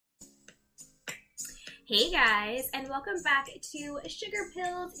Hey guys, and welcome back to Sugar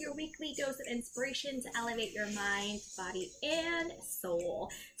Pills, your weekly dose of inspiration to elevate your mind, body, and soul.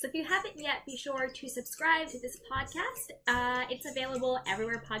 So if you haven't yet, be sure to subscribe to this podcast. It's available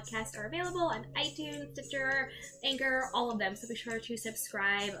everywhere podcasts are available, on iTunes, Stitcher, Anchor, all of them. So be sure to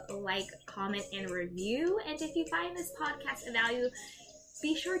subscribe, like, comment, and review. And if you find this podcast of value,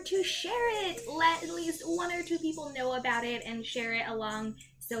 be sure to share it. Let at least one or two people know about it and share it along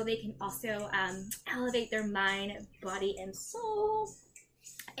so they can also elevate their mind, body, and soul.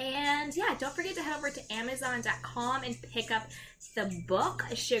 And yeah, don't forget to head over to Amazon.com and pick up the book,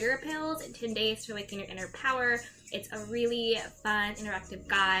 Sugar Pills, 10 Days to Awaken Your Inner Power. It's a really fun, interactive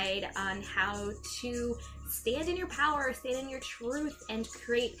guide on how to stand in your power, stand in your truth, and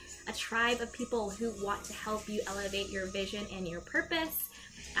create a tribe of people who want to help you elevate your vision and your purpose.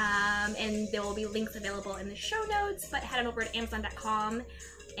 And there will be links available in the show notes, but head on over to Amazon.com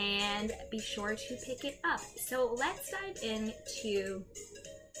and be sure to pick it up. So let's dive into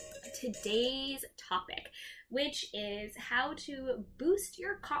today's topic, which is how to boost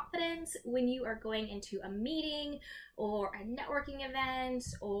your confidence when you are going into a meeting or a networking event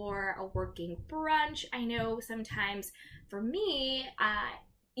or a working brunch. I know sometimes for me,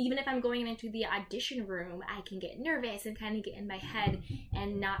 even if I'm going into the audition room, I can get nervous and kind of get in my head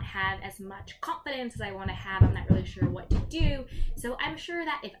and not have as much confidence as I want to have. I'm not really sure what to do. So I'm sure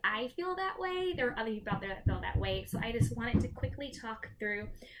that if I feel that way, there are other people out there that feel that way. So I just wanted to quickly talk through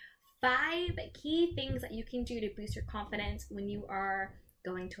 5 key things that you can do to boost your confidence when you are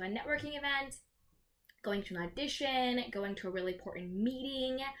going to a networking event, going to an audition, going to a really important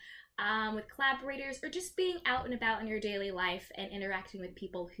meeting, with collaborators, or just being out and about in your daily life and interacting with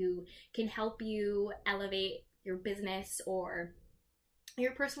people who can help you elevate your business or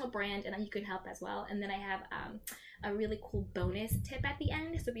your personal brand, and that you can help as well. And then I have a really cool bonus tip at the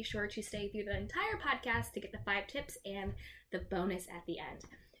end, so be sure to stay through the entire podcast to get the 5 tips and the bonus at the end.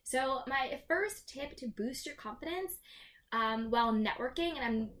 So my first tip to boost your confidence while networking,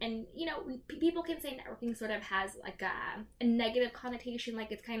 and you know, people can say networking sort of has like a negative connotation,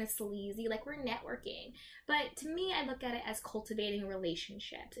 like it's kind of sleazy, like we're networking. But to me, I look at it as cultivating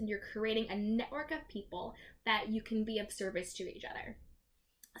relationships, and you're creating a network of people that you can be of service to each other.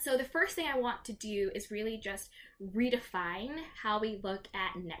 So the first thing I want to do is really just redefine how we look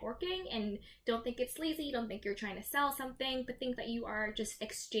at networking, and don't think it's sleazy, don't think you're trying to sell something, but think that you are just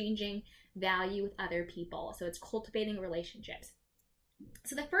exchanging value with other people. So it's cultivating relationships.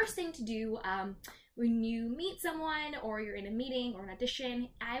 So the first thing to do when you meet someone or you're in a meeting or an audition,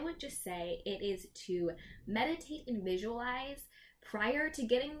 I would just say it is to meditate and visualize prior to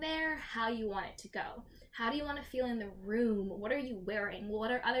getting there how you want it to go. How do you want to feel in the room? What are you wearing?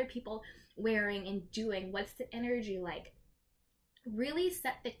 What are other people wearing and doing? What's the energy like? Really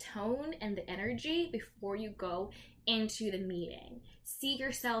set the tone and the energy before you go into the meeting. See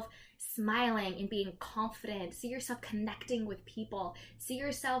yourself smiling and being confident. See yourself connecting with people. See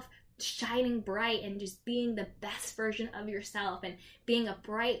yourself shining bright and just being the best version of yourself and being a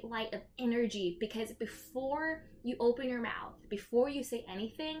bright light of energy, because before you open your mouth, before you say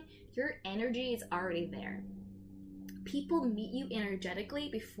anything, your energy is already there. People meet you energetically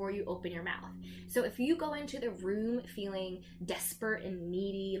before you open your mouth. So if you go into the room feeling desperate and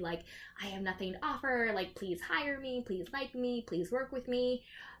needy, like I have nothing to offer, like please hire me, please like me, please work with me,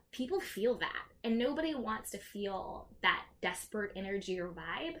 people feel that, and nobody wants to feel that desperate energy or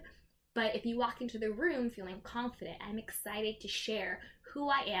vibe. But if you walk into the room feeling confident, I'm excited to share who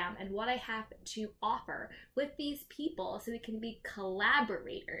I am and what I have to offer with these people so we can be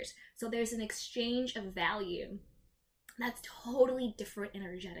collaborators. So there's an exchange of value that's totally different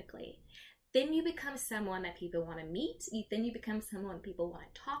energetically. Then you become someone that people want to meet. Then you become someone people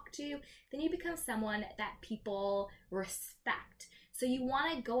want to talk to. Then you become someone that people respect. So you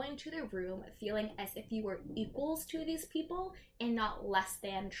want to go into the room feeling as if you were equals to these people and not less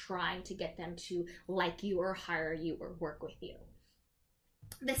than, trying to get them to like you or hire you or work with you.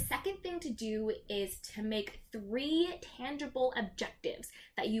 The second thing to do is to make 3 tangible objectives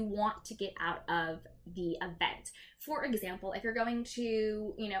that you want to get out of the event. For example, if you're going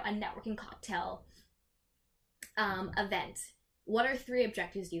to, a networking cocktail event, what are 3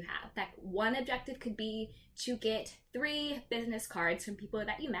 objectives you have? That one objective could be to get 3 business cards from people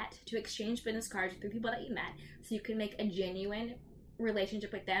that you met, to exchange business cards with 3 people that you met, so you can make a genuine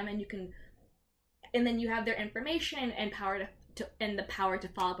relationship with them, and then you have their information and the power to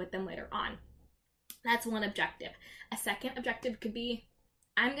follow up with them later on. That's one objective. A second objective could be,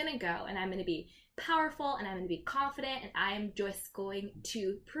 I'm gonna go and I'm gonna be powerful and I'm going to be confident, and I am just going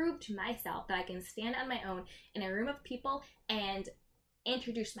to prove to myself that I can stand on my own in a room of people and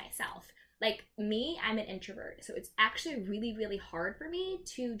introduce myself. Like me, I'm an introvert, so it's actually really, really hard for me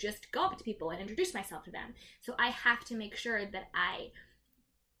to just go up to people and introduce myself to them. So I have to make sure that I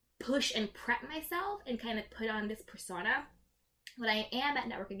push and prep myself and kind of put on this persona when I am at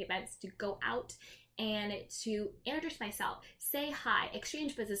networking events to go out and to introduce myself, say hi,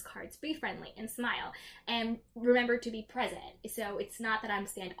 exchange business cards, be friendly, and smile, and remember to be present. So it's not that I'm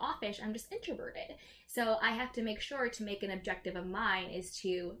standoffish, I'm just introverted. So I have to make sure to make an objective of mine is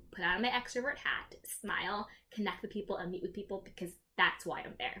to put on my extrovert hat, smile, connect with people, and meet with people, because that's why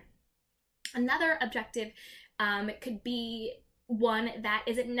I'm there. Another objective could be one that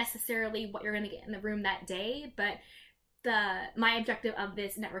isn't necessarily what you're going to get in the room that day, but my objective of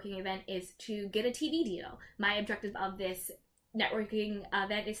this networking event is to get a TV deal. My objective of this networking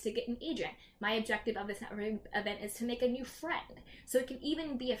event is to get an agent. My objective of this networking event is to make a new friend. So it can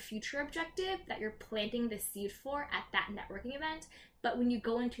even be a future objective that you're planting the seed for at that networking event. But when you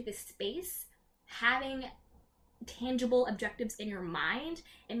go into this space, having tangible objectives in your mind,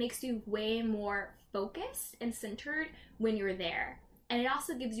 it makes you way more focused and centered when you're there. And it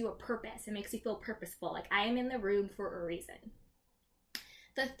also gives you a purpose. It makes you feel purposeful, like I am in the room for a reason.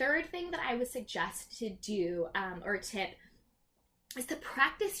 The third thing that I would suggest to do, or tip, is to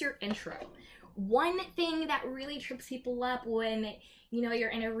practice your intro. One thing that really trips people up when, you know, you're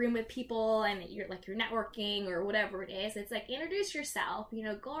in a room with people and you're networking or whatever it is, it's like, introduce yourself, you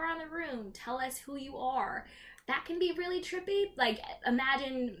know, go around the room, tell us who you are. That can be really trippy. Like,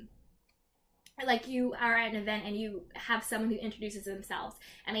 imagine like you are at an event and you have someone who introduces themselves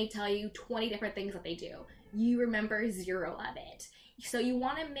and they tell you 20 different things that they do. You remember 0 of it. So you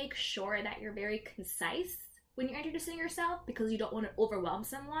want to make sure that you're very concise when you're introducing yourself, because you don't want to overwhelm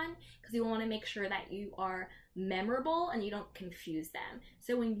someone, because you want to make sure that you are memorable and you don't confuse them.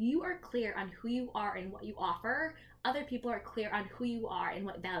 So when you are clear on who you are and what you offer, other people are clear on who you are and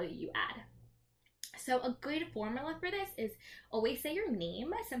what value you add. So a good formula for this is always say your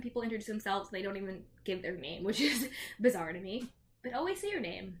name. Some people introduce themselves and they don't even give their name, which is bizarre to me. But always say your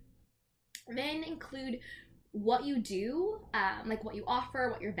name. Then include what you do, like what you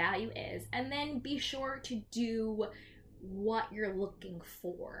offer, what your value is. And then be sure to do what you're looking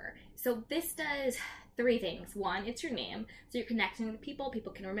for. So this does 3 things. 1, it's your name. So you're connecting with people.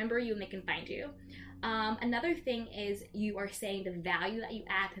 People can remember you and they can find you. Another thing is you are saying the value that you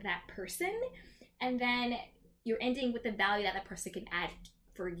add to that person. And then you're ending with the value that person can add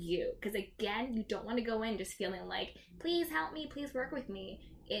for you. Because again, you don't want to go in just feeling like, please help me, please work with me.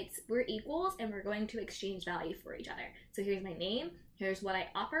 We're equals and we're going to exchange value for each other. So here's my name, here's what I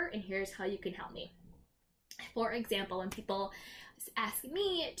offer, and here's how you can help me. For example, when people ask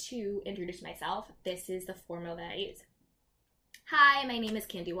me to introduce myself, this is the formula that I use. Hi, my name is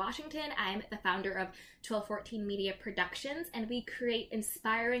Candy Washington. I'm the founder of 1214 Media Productions, and we create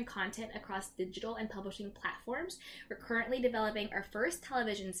inspiring content across digital and publishing platforms. We're currently developing our first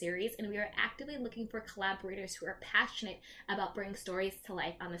television series, and we are actively looking for collaborators who are passionate about bringing stories to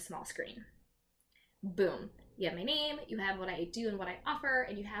life on the small screen. Boom. You have my name, you have what I do and what I offer,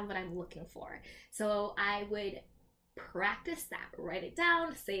 and you have what I'm looking for. So I would practice that. Write it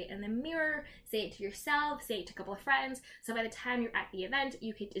down, say it in the mirror, say it to yourself, say it to a couple of friends. So by the time you're at the event,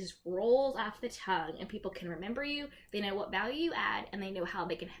 you can just roll off the tongue and people can remember you, they know what value you add, and they know how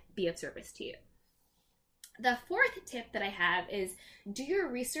they can be of service to you. The 4th tip that I have is do your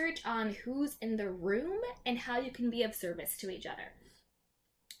research on who's in the room and how you can be of service to each other.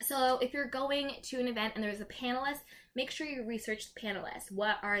 So if you're going to an event and there's a panelist, make sure you research the panelists.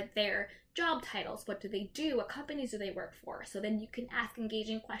 What are their job titles? What do they do? What companies do they work for? So then you can ask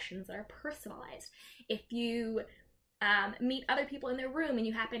engaging questions that are personalized. If you meet other people in the room and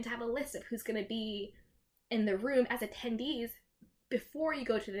you happen to have a list of who's going to be in the room as attendees before you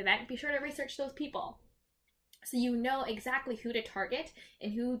go to the event, be sure to research those people. So you know exactly who to target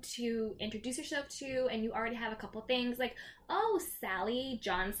and who to introduce yourself to, and you already have a couple things like, oh, Sally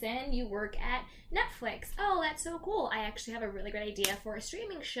Johnson, you work at Netflix. Oh, that's so cool. I actually have a really great idea for a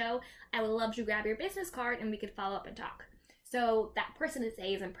streaming show. I would love to grab your business card and we could follow up and talk. So that person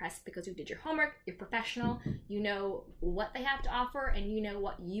is impressed because you did your homework, you're professional, you know what they have to offer, and you know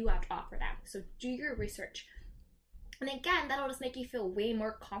what you have to offer them. So do your research. And again, that'll just make you feel way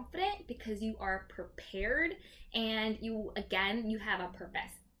more confident because you are prepared and you have a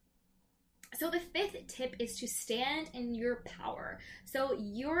purpose. So the 5th tip is to stand in your power. So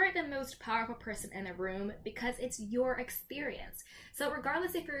you're the most powerful person in the room because it's your experience. So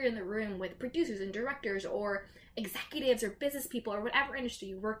regardless if you're in the room with producers and directors or executives or business people or whatever industry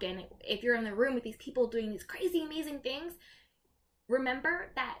you work in, if you're in the room with these people doing these crazy, amazing things,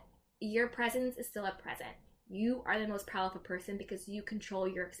 remember that your presence is still a present. You are the most powerful person because you control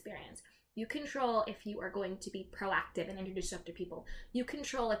your experience. You control if you are going to be proactive and introduce yourself to people. You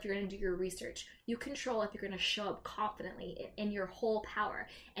control if you're going to do your research. You control if you're going to show up confidently in your whole power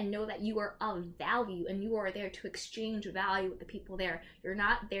and know that you are of value and you are there to exchange value with the people there. You're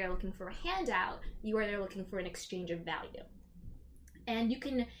not there looking for a handout. You are there looking for an exchange of value. And you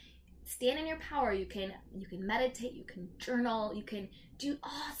can stand in your power. You can meditate, you can journal, you can do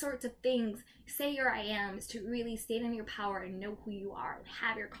all sorts of things. Say your I ams to really stand in your power and know who you are and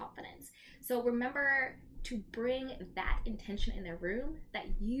have your confidence. So remember to bring that intention in the room, that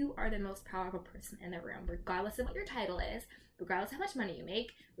you are the most powerful person in the room, regardless of what your title is, regardless of how much money you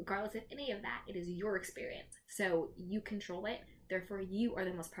make, regardless of any of that. It is your experience. So you control it. Therefore, you are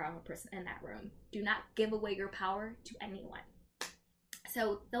the most powerful person in that room. Do not give away your power to anyone.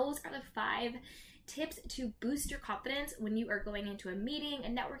 So those are the 5 tips to boost your confidence when you are going into a meeting, a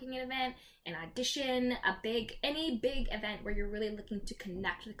networking event, an audition, any big event where you're really looking to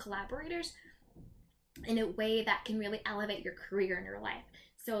connect with collaborators in a way that can really elevate your career and your life.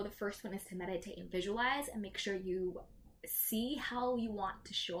 So the first one is to meditate and visualize and make sure you see how you want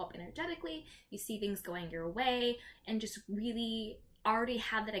to show up energetically, you see things going your way, and just really already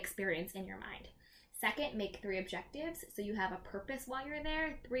have that experience in your mind. Second, make 3 objectives so you have a purpose while you're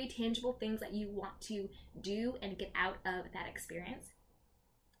there, 3 tangible things that you want to do and get out of that experience.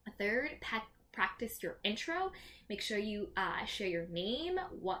 Third, practice your intro. Make sure you share your name,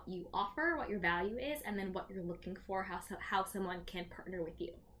 what you offer, what your value is, and then what you're looking for, how someone can partner with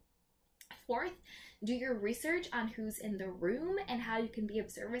you. Fourth, do your research on who's in the room and how you can be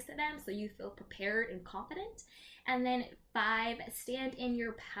of service to them so you feel prepared and confident. And then 5, stand in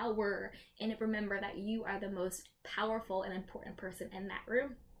your power and remember that you are the most powerful and important person in that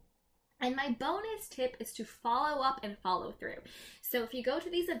room. And my bonus tip is to follow up and follow through. So if you go to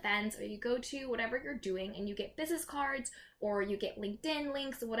these events or you go to whatever you're doing and you get business cards or you get LinkedIn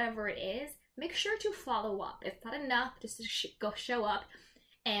links or whatever it is, make sure to follow up. It's not enough just to go show up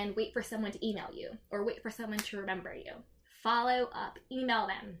and wait for someone to email you or wait for someone to remember you. Follow up, email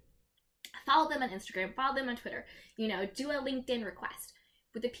them. Follow them on Instagram, follow them on Twitter, do a LinkedIn request.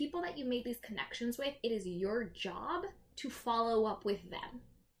 With the people that you made these connections with, it is your job to follow up with them.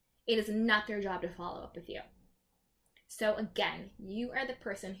 It is not their job to follow up with you. So again, you are the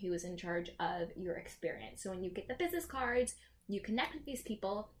person who is in charge of your experience. So when you get the business cards, you connect with these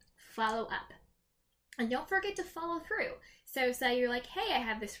people, follow up. And don't forget to follow through. So say you're like, hey, I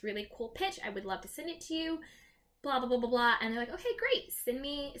have this really cool pitch. I would love to send it to you. Blah, blah, blah, blah, blah. And they're like, okay, great. Send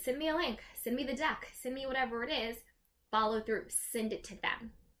me a link. Send me the deck. Send me whatever it is. Follow through. Send it to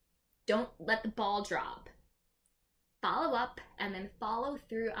them. Don't let the ball drop. Follow up and then follow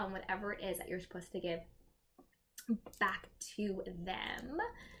through on whatever it is that you're supposed to give back to them.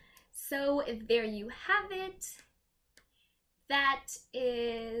 So there you have it. That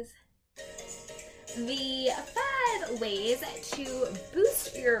is the 5 ways to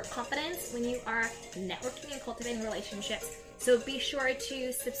boost your confidence when you are networking and cultivating relationships. So be sure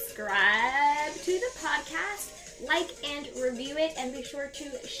to subscribe to the podcast, like and review it, and be sure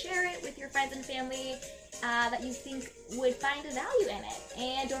to share it with your friends and family that you think would find a value in it.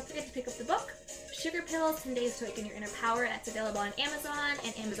 And don't forget to pick up the book, Sugar Pills, 10 Days to Awaken Your Inner Power. That's available on Amazon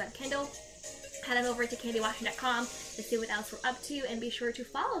and Amazon Kindle. Head on over to candywashington.com to see what else we're up to, and be sure to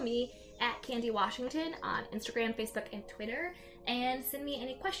follow me at Candy Washington on Instagram, Facebook, and Twitter, and send me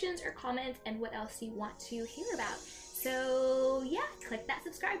any questions or comments and what else you want to hear about. So yeah, click that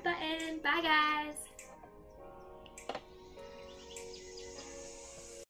subscribe button. Bye guys!